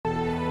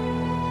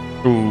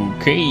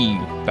Okay,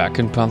 back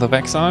in Path of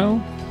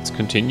Exile. Let's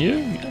continue.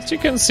 As you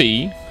can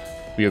see,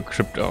 we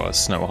equipped our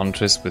Snow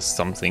Huntress with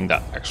something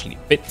that actually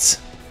fits.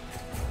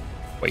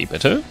 Way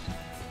better.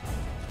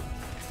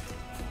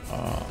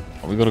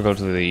 We gotta go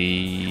to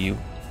the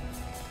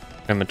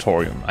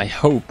crematorium. I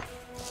hope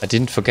I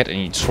didn't forget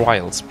any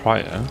trials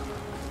prior.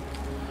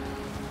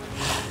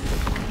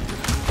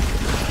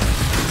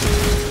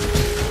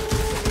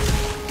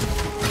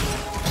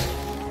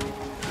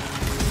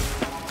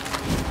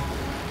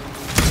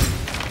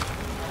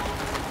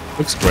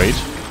 Looks great.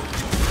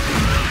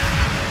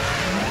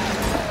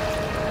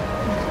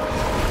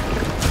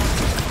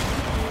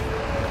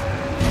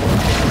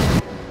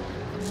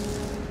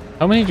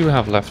 How many do we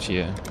have left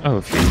here? Oh,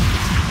 a few.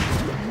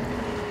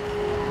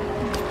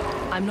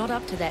 I'm not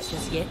up to that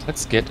just yet.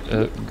 Let's get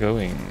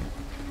going.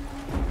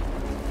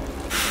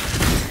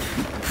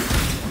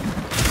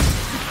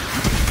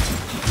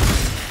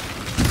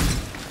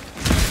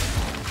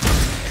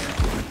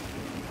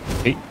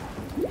 Hey.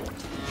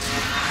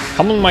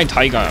 Come on, my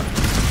tiger.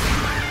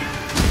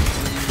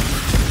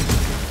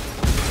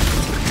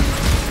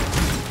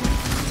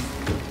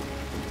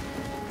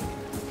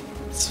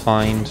 Let's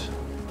find...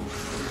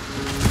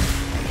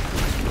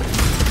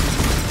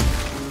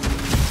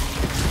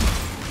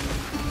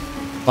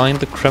 Find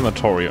the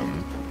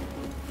crematorium.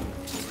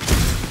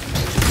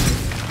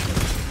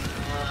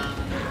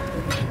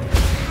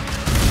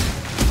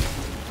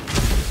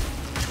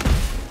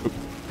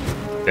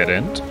 Dead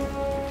end.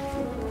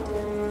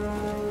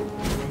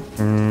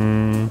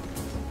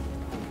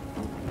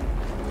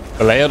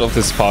 The layout of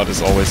this part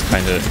is always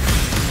kind of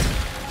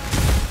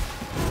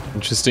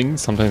interesting.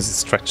 Sometimes it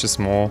stretches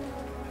more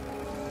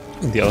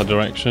in the other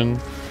direction.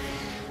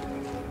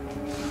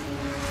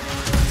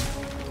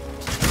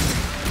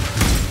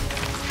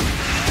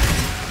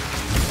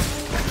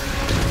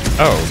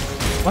 Oh,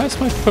 why is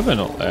my quiver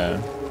not there?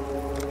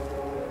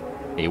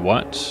 Hey,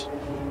 what?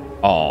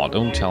 Oh,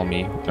 don't tell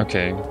me.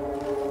 Okay.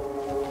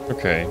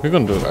 Okay, we're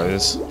gonna do it like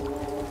this.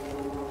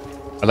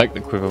 I like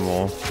the quiver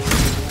more.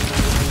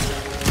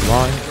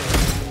 Why?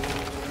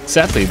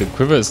 Sadly, the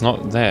quiver is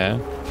not there.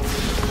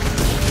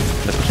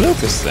 The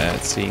cloak is there,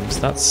 it seems.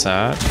 That's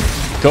sad.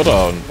 Got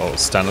our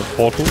standard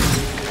portal.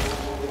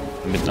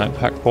 Midnight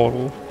Pack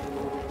portal.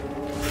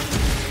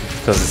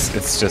 Because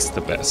it's just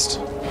the best.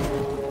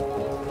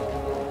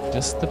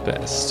 Just the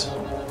best.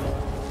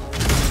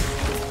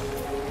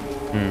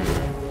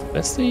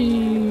 That's the...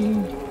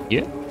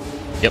 Yeah?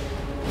 Yep.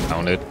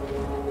 Found it.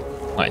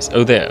 Nice.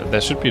 Oh,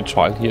 there should be a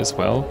trial here as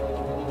well.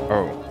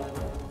 Oh.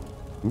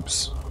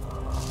 Oops.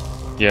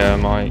 Yeah,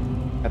 my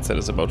headset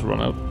is about to run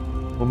out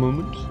for a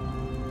moment.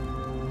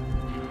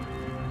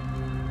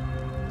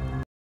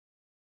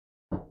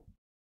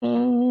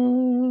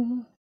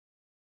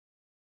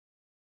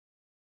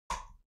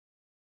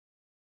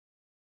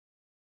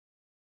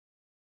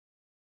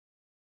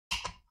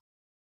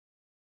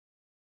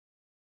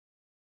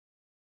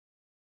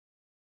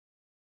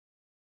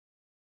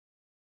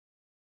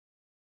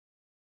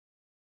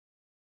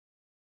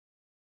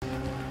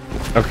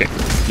 Okay,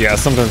 yeah,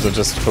 sometimes I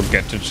just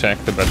forget to check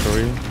the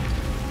battery.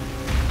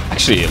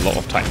 Actually, a lot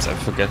of times I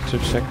forget to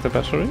check the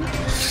battery.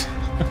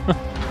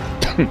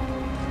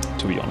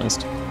 To be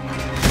honest.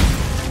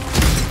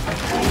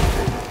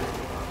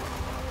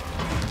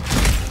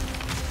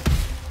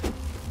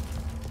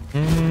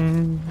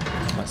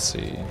 Let's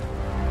see.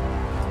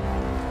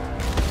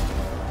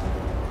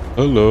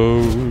 Hello,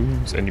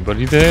 is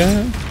anybody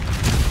there?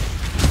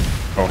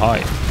 Oh,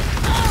 hi.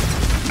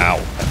 Ow,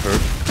 that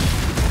hurt.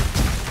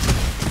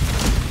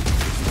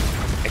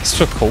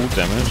 Extra cold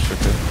damage,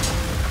 okay.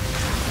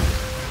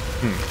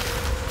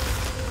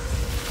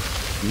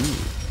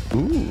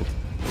 Ooh.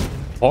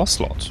 Boss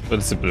slot, but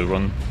it's a blue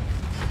one.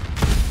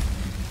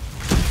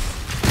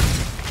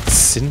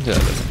 Cinder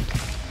element.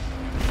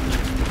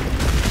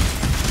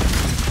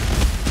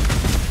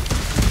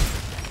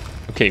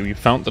 Okay, we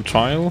found the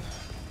trial.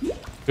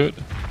 Good.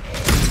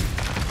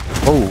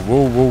 Oh,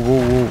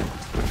 whoa.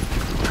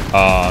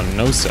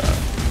 No sir.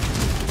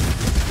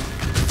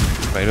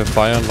 Rate of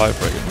fire and life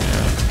breaking, yeah.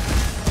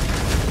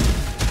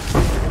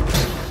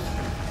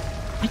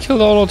 He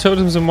killed all our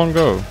totems in one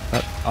go.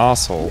 That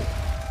asshole.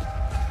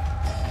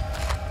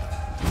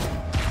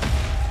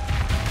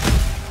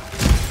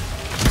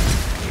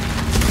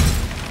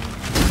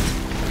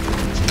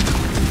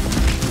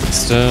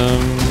 Wisdom.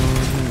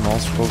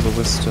 Mouse roll the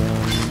wisdom.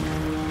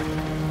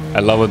 I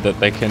love it that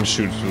they can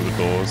shoot through the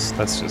doors.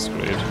 That's just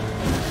great.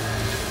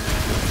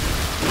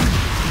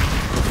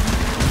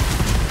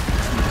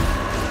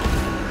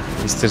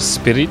 Is there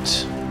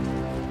spirit?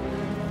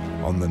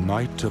 On the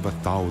night of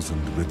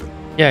 1,000 ribbons.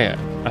 Yeah,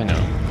 I know.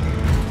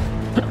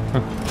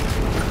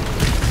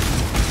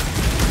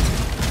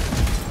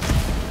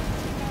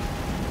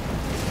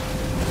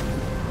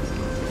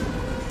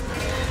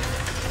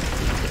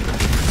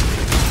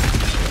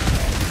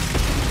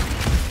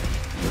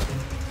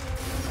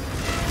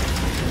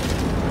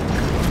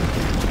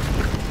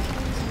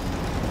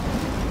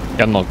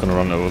 I'm not gonna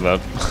run over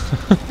that.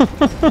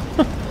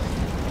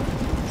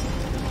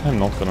 I'm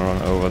not gonna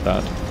run over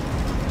that.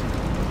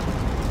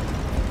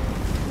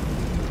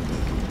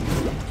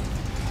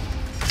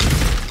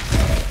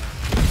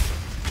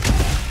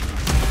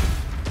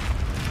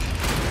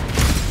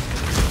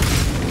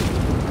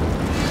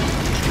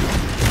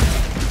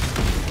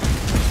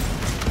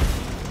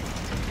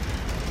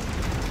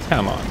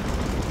 Come on.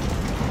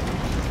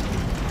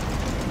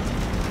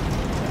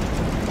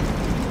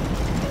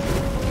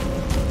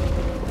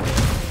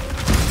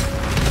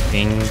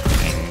 Bing,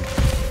 bing.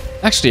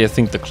 Actually, I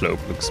think the cloak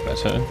looks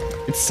better.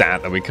 It's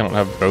sad that we cannot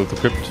have both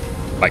equipped.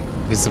 Like,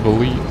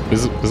 visible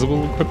equipped?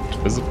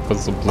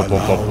 Blah,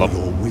 Allow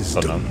your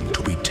wisdom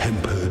to be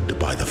tempered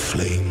by the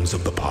flames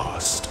of the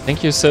past.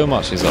 Thank you so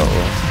much,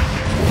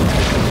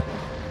 Isaro.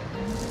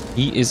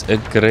 He is a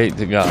great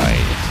guy.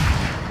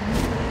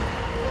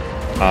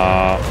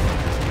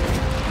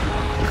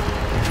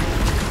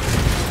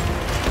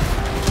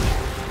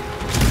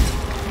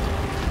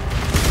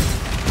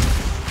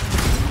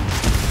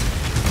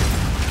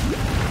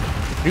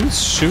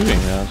 Who's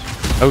shooting that?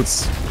 Oh,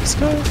 it's this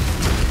guy?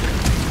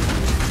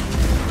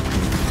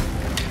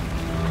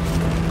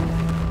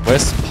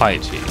 Where's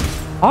Piety?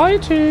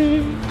 Piety!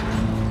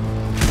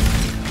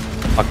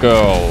 A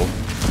girl.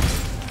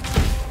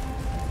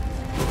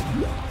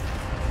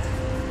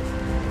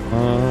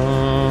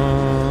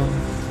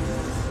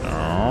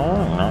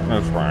 No, not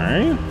this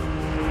way.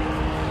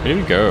 Here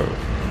we go.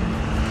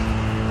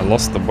 I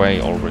lost the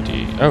way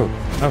already. Oh,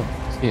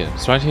 it's here.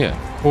 It's right here.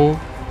 Cool.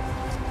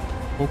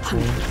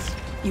 Cool.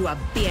 You are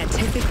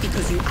beatific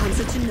because you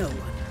answer to no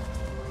one.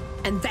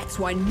 And that's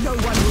why no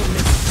one will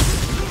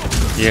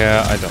miss.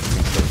 Yeah, I don't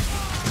think so.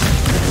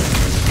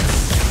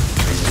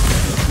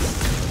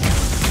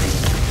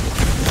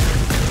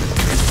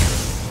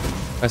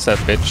 Where's that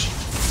bitch?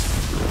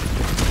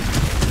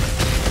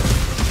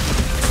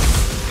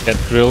 Get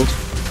drilled.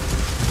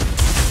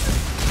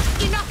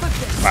 Enough of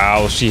this.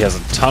 Wow, she has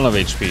a ton of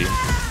HP.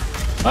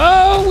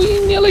 Oh, we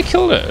nearly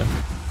killed her.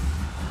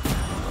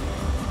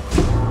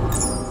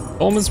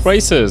 Almost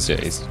braces. Yeah,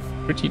 he's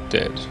pretty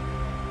dead.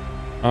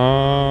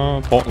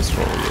 Portal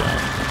throw, yeah.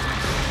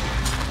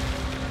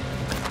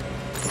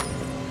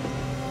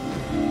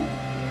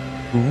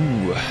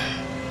 Ooh.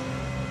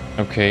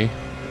 Okay.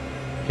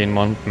 Gain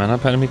 1 mana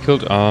per enemy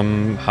killed.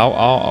 How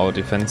are our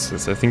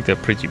defenses? I think they're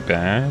pretty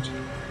bad.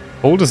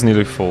 Hold is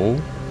nearly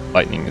full.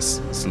 Lightning is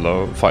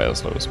slow. Fire is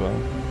slow as well.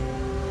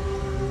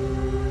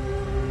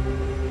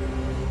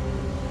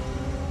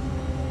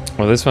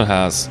 Well, this one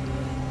has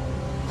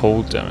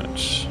cold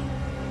damage.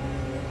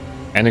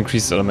 And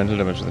increases elemental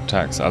damage with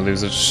attacks. I'll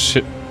lose a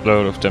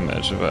shitload of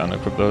damage if I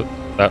unequip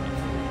that.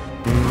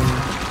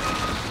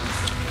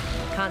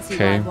 Can't see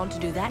why I'd want to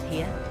do that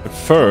here. But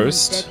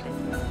first,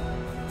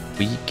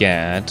 we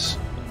get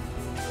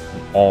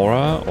an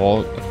aura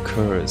or a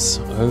curse.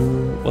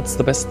 Oh, what's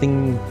the best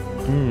thing?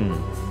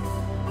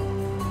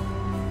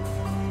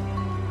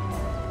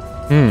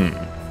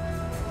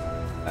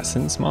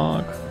 Essence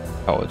mark,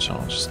 power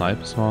charge,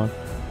 sniper's mark.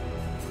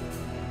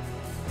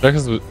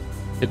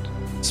 It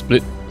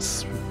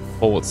splits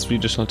forward 3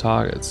 additional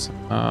targets.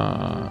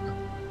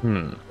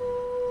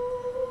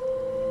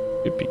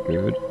 Could be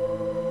good.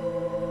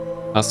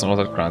 Cast an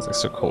order that grants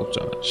extra cold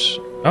damage.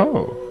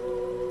 Oh,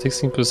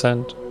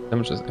 16%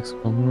 damage is extra.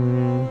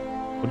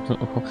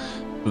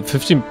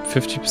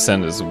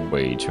 50% is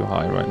way too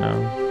high right now.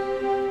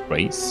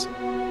 Race.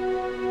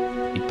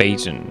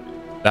 Evasion.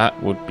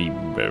 That would be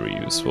very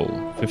useful.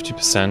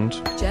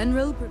 50%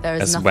 General, there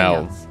is as nothing well.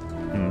 else.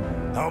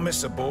 I'll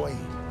miss a boy.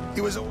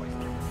 He was always...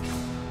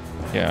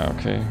 Yeah,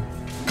 okay.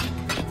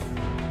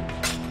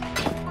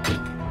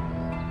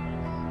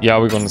 Yeah,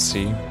 we're gonna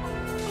see.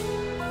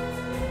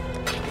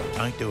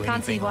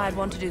 Can't see why I'd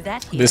want to do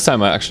that here. This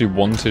time I actually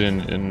wanted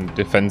in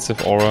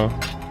defensive aura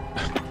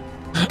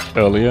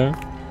earlier.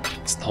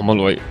 It's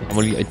normally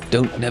I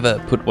don't never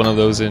put one of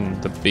those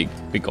in the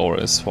big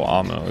auras for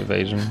armor or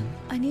evasion.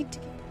 I need to.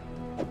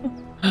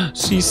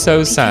 She's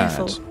so sad.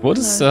 Careful. What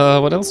is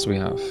what else do we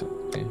have?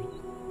 Okay.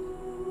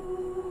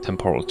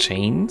 Temporal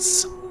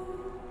chains.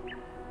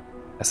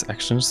 As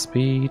action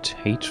speed,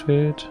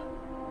 hatred.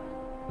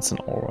 It's an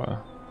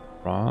aura.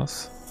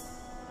 Wrath.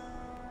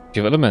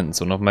 Give elements,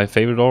 one of my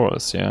favorite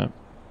auras, yeah.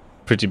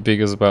 Pretty big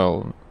as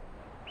well.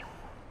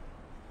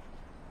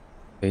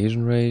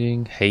 Evasion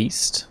rating,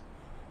 haste.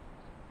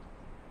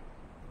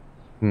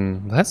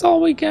 That's all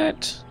we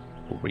get.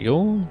 For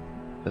real?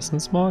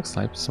 Distance mark,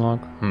 sniper's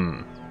mark.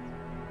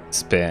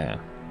 Spare.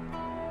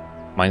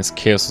 Minus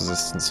chaos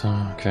resistance.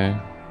 Okay.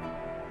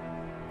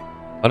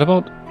 What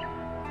about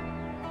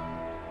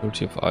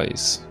Ability of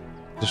Ice?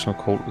 Additional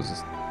cold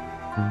resistance.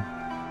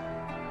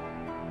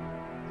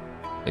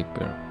 Big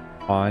bear.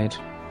 Wide.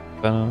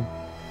 Banner.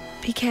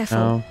 Be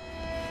careful.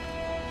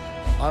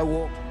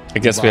 No. I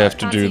guess we have to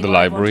Can't do see the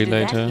why I'd want library to do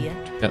that later here.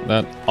 to get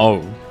that.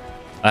 Oh.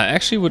 I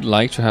actually would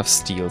like to have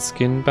steel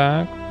skin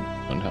back.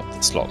 Don't have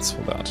the slots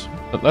for that.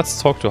 But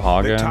let's talk to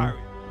Hagen.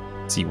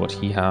 See what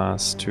he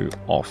has to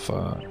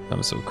offer in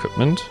terms of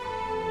equipment.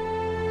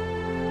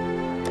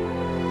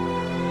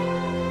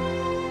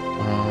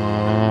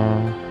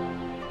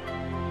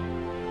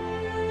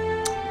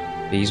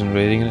 Evasion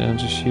rating and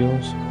energy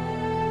shield.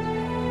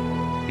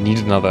 We need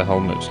another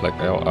helmet. Like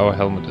our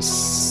helmet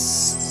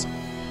is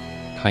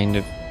kind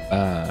of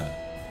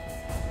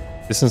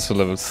distance to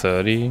level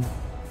 30,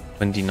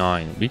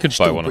 29. We could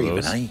buy one of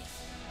those.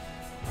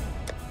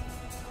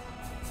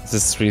 This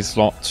is 3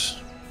 slots.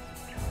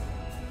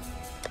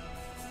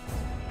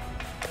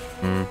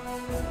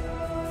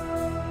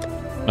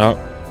 No.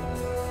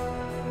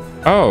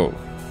 Oh!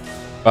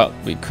 But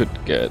we could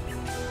get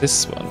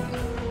this one.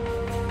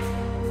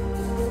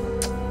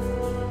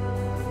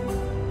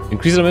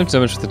 Increase the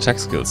damage with attack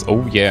skills.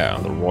 Oh yeah,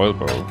 the royal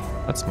bow.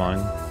 That's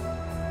mine.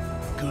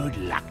 Good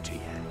luck to you.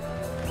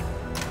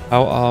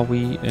 How are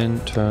we in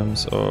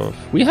terms of...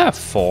 We have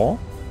 4.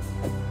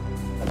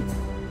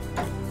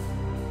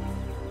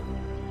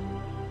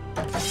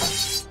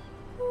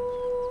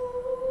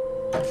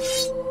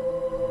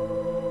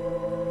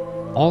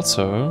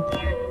 Also,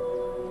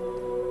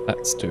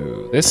 let's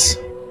do this.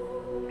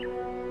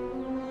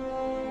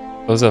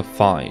 Those are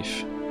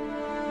 5.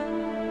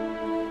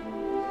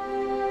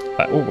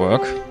 That will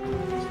work.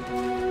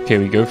 Okay,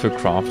 we go for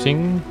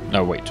crafting.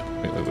 No, wait.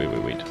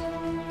 Wait.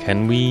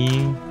 Can we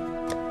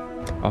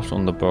craft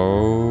on the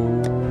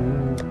bow?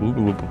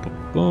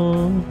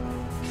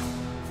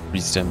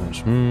 Freeze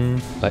damage.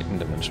 Lightning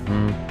damage.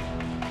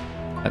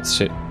 That's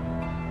shit.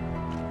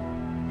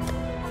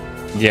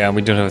 Yeah,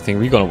 we don't have a thing.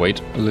 We're gonna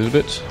wait a little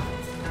bit.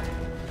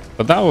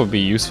 But that would be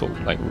useful.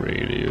 Like,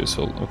 really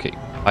useful. Okay,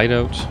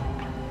 hideout.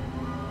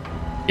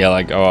 Yeah,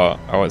 like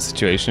our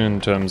situation in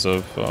terms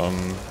of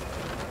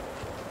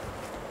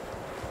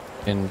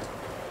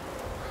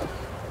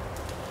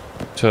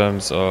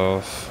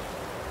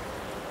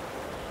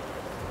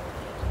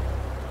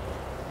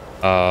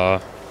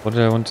what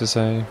did I want to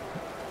say?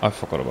 I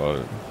forgot about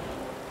it.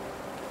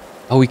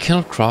 Oh, we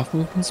cannot craft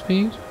movement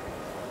speed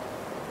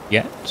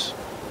yet.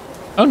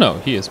 Oh no,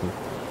 he is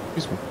movement.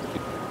 He's movement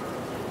speed.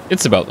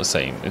 It's about the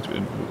same. It's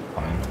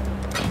fine.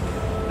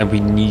 And we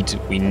need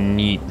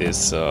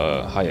this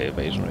higher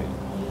evasion rate.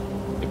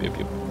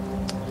 Yep.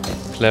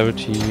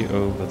 Clarity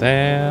over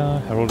there.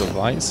 Herald of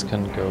Ice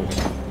can go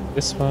in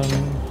this one.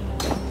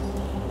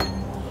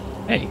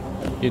 Hey,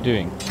 what are you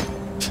doing?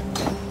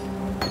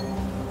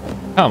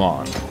 Come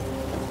on.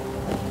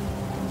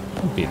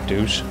 Don't be a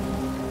douche.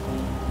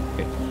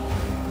 Okay.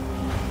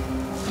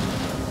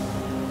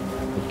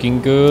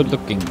 Looking good.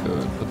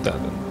 Put that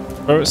in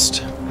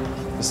first.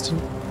 Just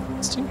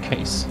in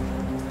case.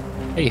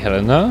 Hey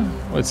Helena,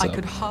 what's up? I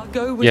could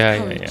go with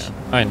courage. Yeah.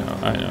 I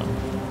know.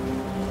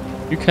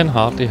 You can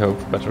hardly hope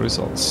for better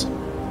results.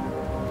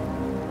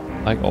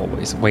 Like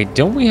always. Wait,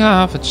 don't we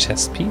have a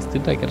chest piece?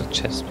 Did I get a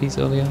chest piece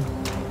earlier?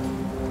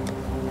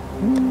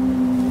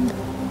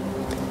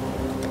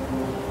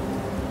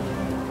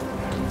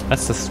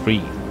 That's the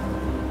 3.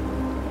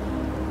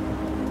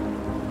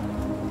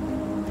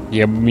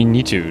 Yeah, we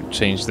need to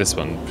change this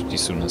one pretty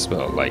soon as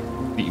well. Like,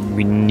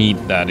 we need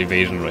that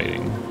evasion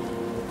rating.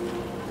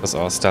 Because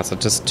our stats are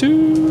just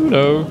too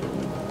low.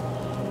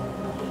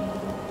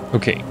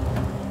 Okay.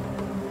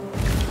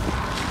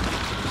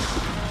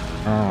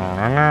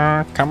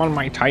 Come on,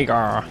 my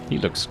tiger. He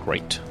looks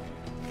great.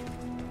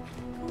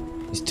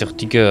 Mr.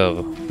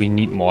 Tiger. We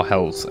need more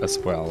health as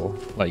well.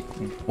 Like,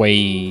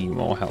 way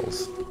more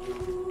health.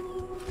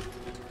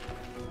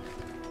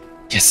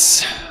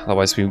 Yes.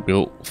 Otherwise we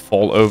will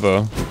fall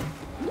over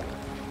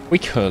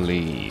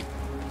quickly.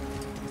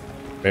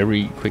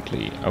 Very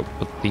quickly. Oh,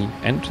 but the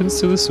entrance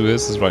to the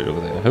sewers is right over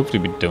there. Hopefully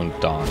we don't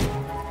die.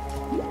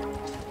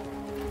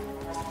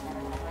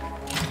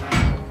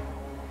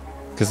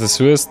 Because the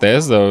sewers,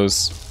 there's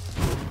those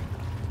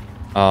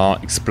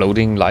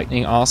exploding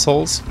lightning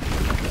arseholes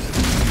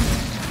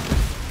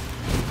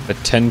that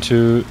tend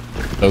to...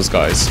 Those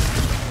guys.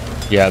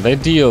 Yeah, they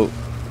deal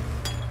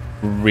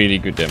really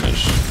good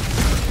damage.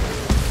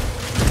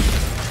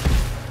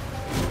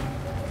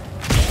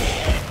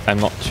 I'm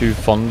not too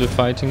fond of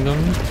fighting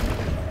them.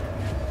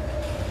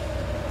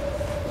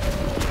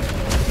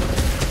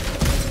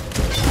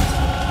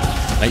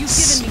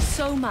 Nice. You've given me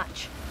so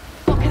much.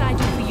 What can I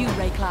do for you,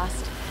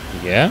 Rayclast?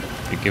 Yeah,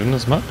 you've given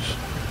us much.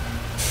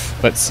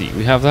 Let's see,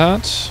 we have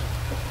that.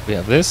 We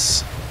have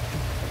this.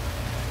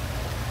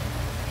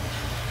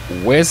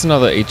 Where's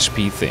another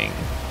HP thing?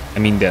 I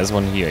mean, there's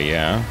one here,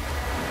 yeah.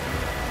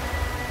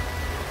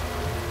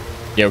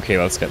 Yeah, okay,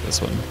 let's get this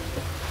one.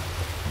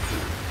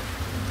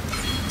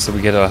 So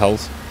we get our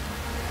health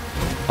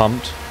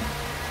pumped.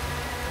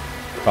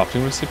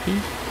 Crafting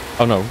recipe?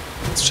 Oh no,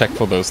 let's check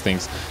for those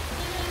things.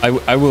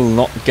 I will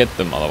not get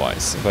them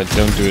otherwise. If I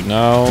don't do it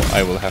now,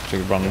 I will have to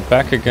run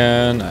back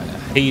again. I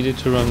hate it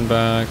to run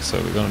back, so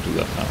we're gonna do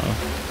that now.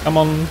 Come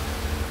on,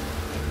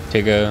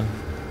 Tigger.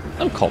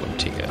 Don't call him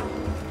Tigger.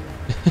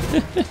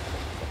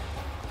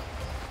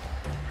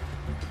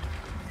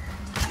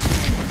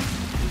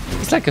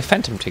 He's like a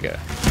phantom Tigger.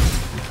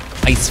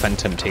 Ice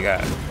phantom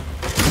Tigger.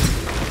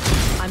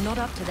 I'm not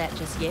up to that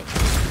just yet.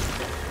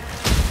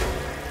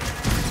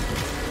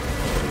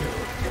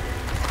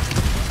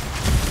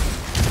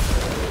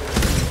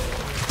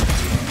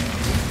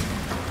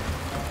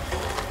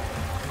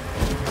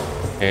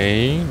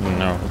 Okay,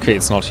 no. Okay,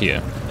 it's not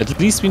here. At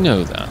least we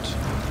know that.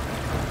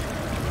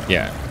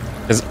 Yeah.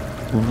 Because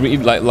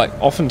like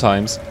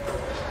oftentimes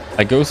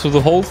I go through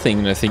the whole thing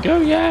and I think, oh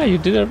yeah, you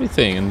did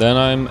everything. And then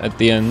I'm at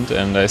the end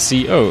and I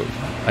see, oh,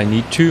 I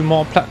need 2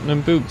 more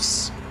platinum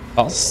boosts.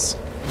 Busts?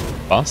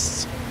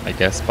 I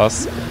guess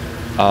busts.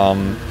 Oh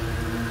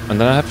And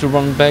then I have to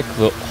run back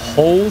the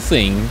whole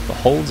thing, the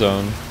whole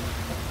zone,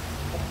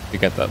 to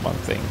get that one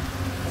thing.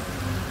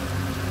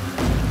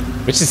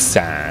 Which is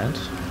sad.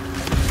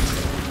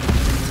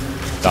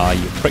 Die,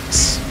 you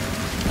pricks.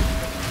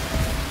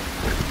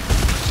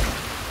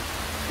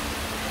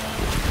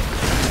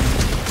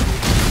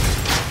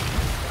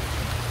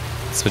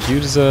 That's what you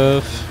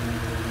deserve.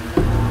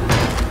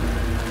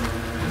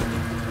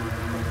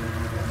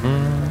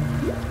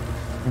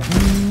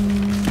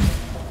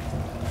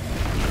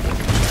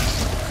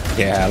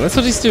 Yeah, that's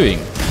what he's doing.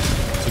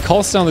 He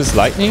calls down this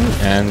lightning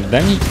and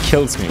then he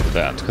kills me with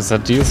that, because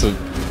that deals a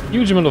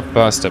huge amount of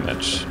burst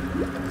damage.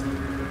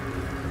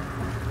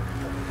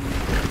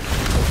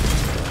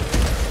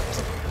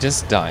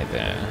 Just die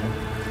there.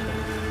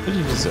 What do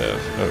you deserve?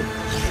 Oh.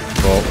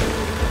 Well.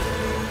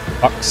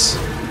 Bucks.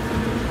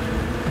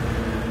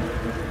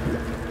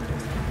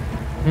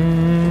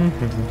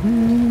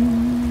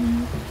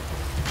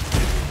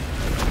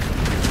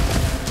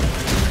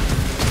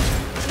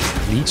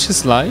 Leech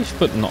his life,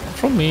 but not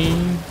from me.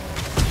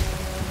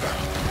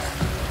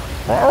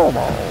 Go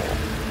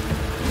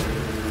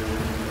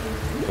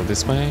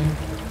this way.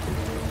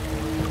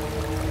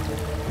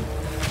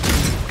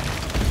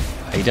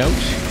 Hideout.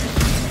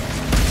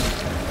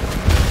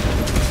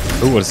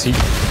 Oh, what is he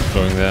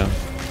throwing there?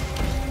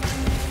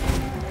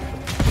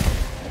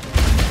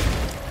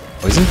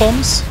 Poison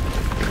bombs?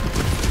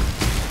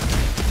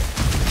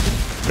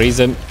 Freeze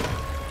him.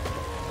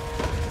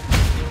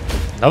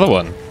 Another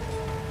one.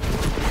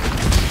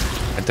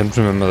 I don't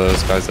remember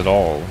those guys at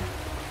all.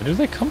 Where do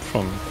they come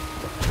from?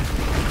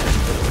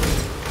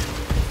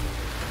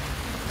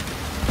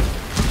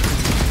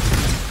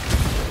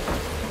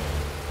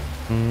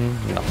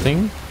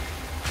 Nothing.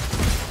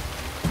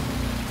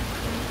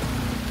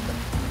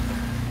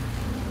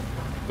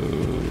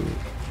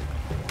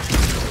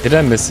 Did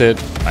I miss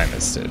it? I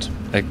missed it.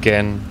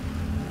 Again.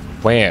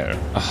 Where?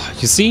 Oh,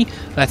 you see?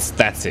 That's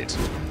it.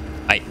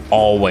 I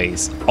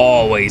always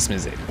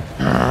miss it.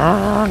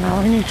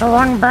 Now we need to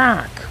run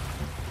back.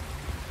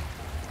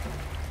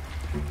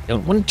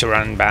 Don't want to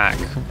run back.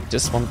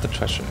 Just want the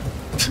treasure.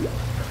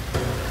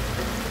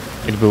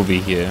 It will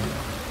be here.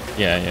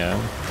 Yeah.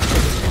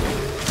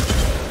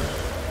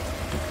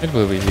 It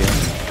will be here.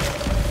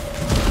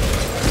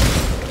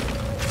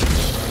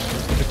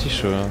 Pretty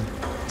sure.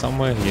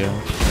 Somewhere here.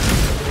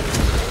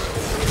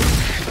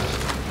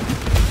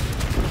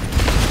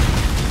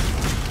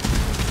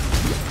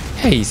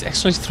 Hey, he's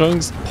actually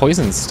throwing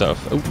poison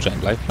stuff. Oh,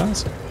 giant life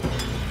flask.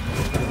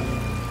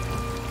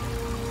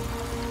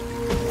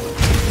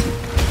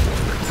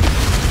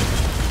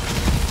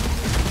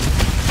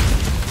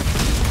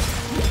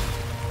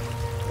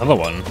 Another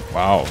one.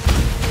 Wow.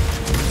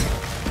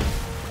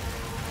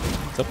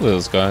 What's up with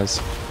those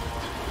guys?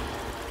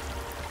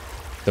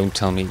 Don't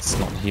tell me it's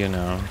not here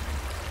now.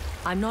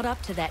 I'm not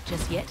up to that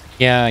just yet.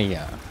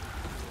 Yeah.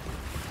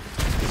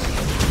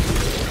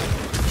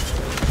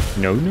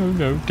 No.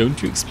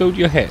 Don't you explode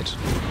your head.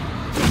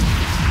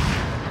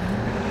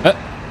 But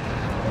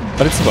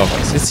it's above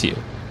us. It's here.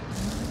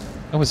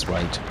 I was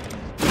right.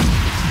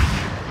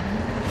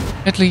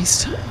 At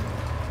least.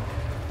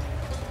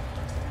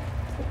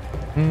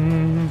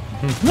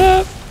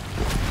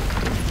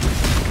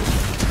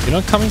 You're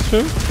not coming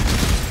through?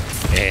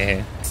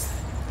 Eh.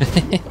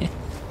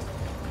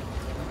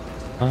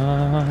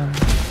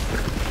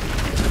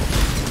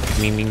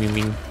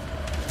 Ming.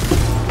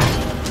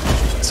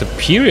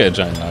 Superior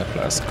giant life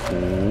flask.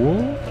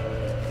 Cool.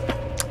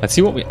 Let's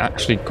see what we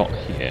actually got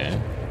here.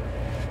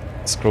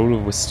 Scroll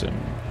of wisdom.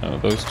 Oh,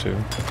 those two.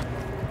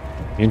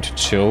 Immune to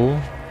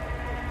chill.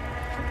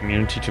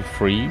 Immunity to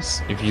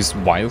freeze. If you use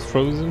wild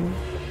frozen.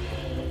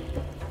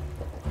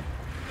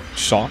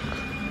 Shock.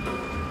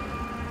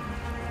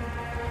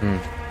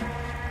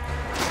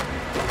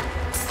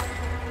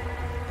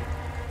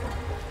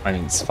 I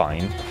mean, it's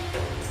fine.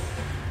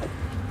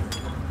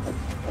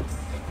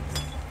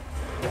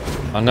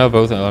 Oh no,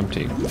 both are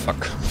empty.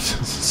 Fuck.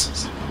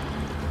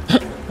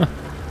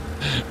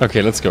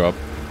 Okay, let's go up.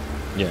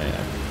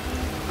 Yeah.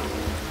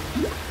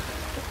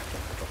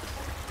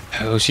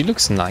 Oh, she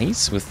looks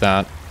nice with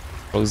that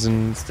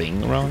frozen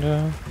thing around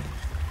her.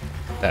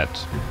 That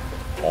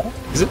fog?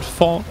 Is it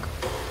fog?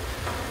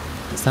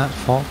 Is that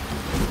fog?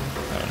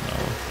 I don't know.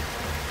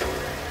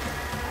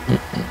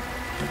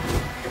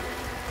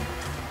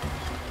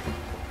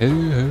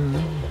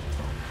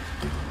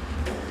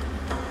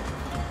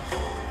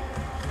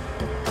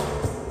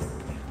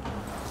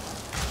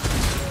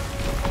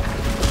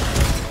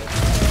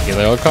 Here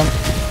they all come.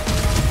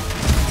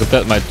 With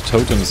that, my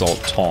totem is all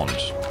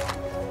taunt.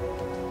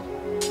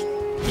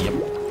 Yep.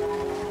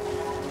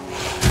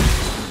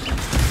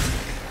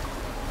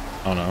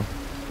 Oh no.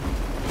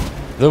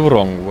 The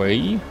wrong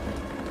way.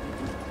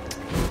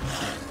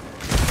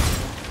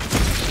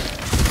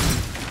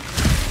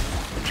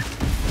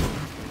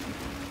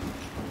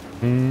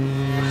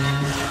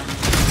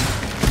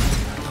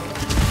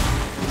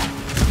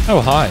 Oh,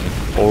 hi.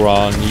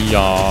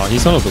 Orania.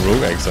 He's one of the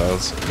rogue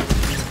exiles.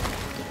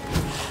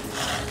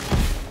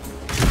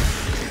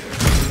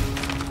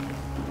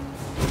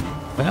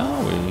 Where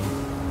are we?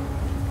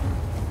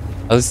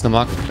 Oh, this is the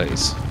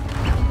marketplace.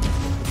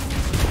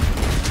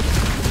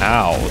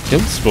 Ow,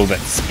 don't throw that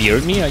spear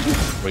at me, are you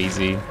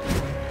crazy?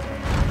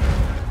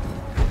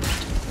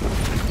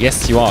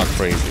 Yes, you are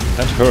crazy.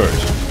 That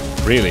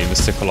hurt. Really,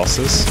 Mr.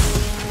 Colossus?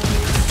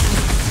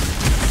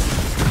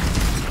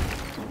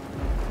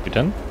 You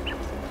done?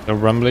 No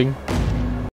rumbling?